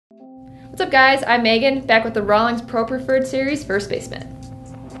What's up guys, I'm Megan, back with the Rawlings Pro Preferred Series First Base Mitt.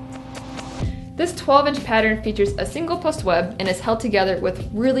 This 12-inch pattern features a single post web and is held together with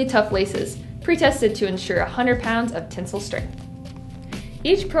really tough laces, pre-tested to ensure 100 pounds of tensile strength.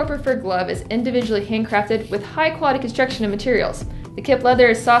 Each Pro Preferred glove is individually handcrafted with high-quality construction and materials. The kip leather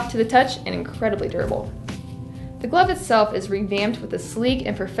is soft to the touch and incredibly durable. The glove itself is revamped with a sleek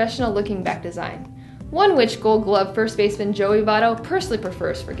and professional-looking back design, one which Gold Glove first baseman Joey Votto personally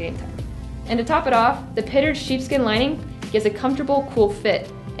prefers for game time. And to top it off, the pitted sheepskin lining gives a comfortable, cool fit,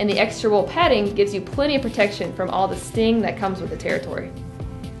 and the extra wool padding gives you plenty of protection from all the sting that comes with the territory.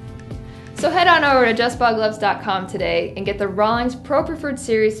 So head on over to justbouggloves.com today and get the Rawlings Pro Preferred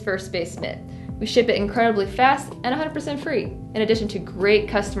Series First Base Mitt. We ship it incredibly fast and 100% free, in addition to great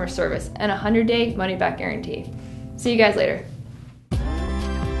customer service and a 100-day money-back guarantee. See you guys later.